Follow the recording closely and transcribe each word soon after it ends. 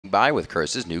by with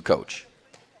Curse's new coach.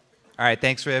 All right,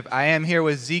 thanks, Riv. I am here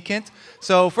with Zekent.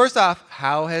 So first off,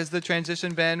 how has the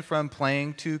transition been from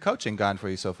playing to coaching gone for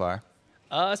you so far?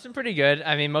 It's been pretty good.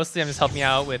 I mean, mostly I'm just helping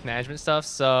out with management stuff.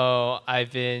 So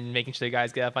I've been making sure the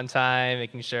guys get up on time,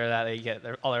 making sure that they get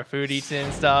all their food eaten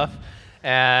and stuff.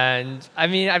 And I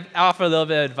mean, I offer a little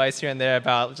bit of advice here and there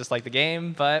about just like the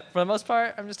game, but for the most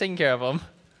part, I'm just taking care of them.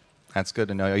 That's good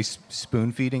to know. Are you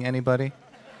spoon feeding anybody?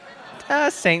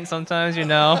 Saint sometimes, you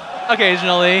know,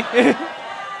 occasionally.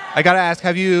 I gotta ask,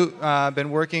 have you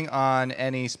been working on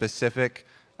any specific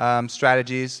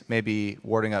strategies, maybe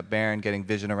warding up Baron, getting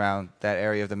vision around that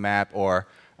area of the map, or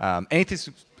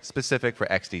anything specific for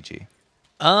XDG?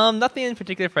 Nothing in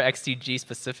particular for XDG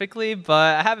specifically,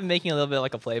 but I have been making a little bit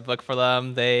like a playbook for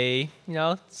them. They, you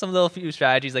know, some little few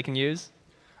strategies they can use.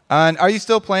 And are you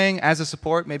still playing as a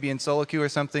support, maybe in solo queue or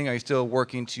something? Are you still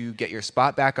working to get your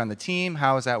spot back on the team?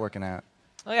 How is that working out?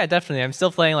 Oh yeah, definitely. I'm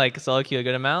still playing like solo queue a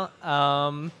good amount.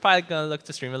 Probably gonna look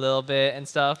to stream a little bit and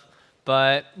stuff.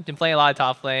 But been playing a lot of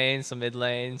top lane, some mid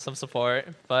lane, some support.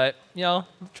 But you know,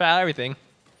 try out everything.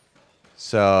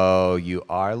 So you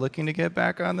are looking to get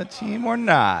back on the team or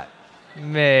not?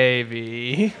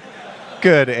 Maybe.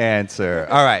 Good answer.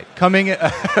 All right, coming.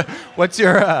 What's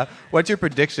your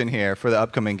prediction here for the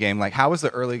upcoming game? Like, how is the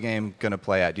early game gonna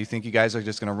play out? Do you think you guys are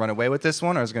just gonna run away with this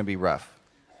one, or is it gonna be rough?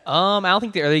 I don't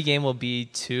think the early game will be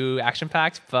too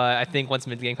action-packed, but I think once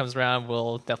mid-game comes around,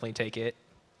 we'll definitely take it.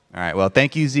 All right, well,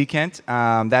 thank you, Zekent.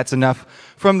 That's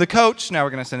enough from the coach. Now we're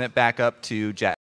going to send it back up to Jet.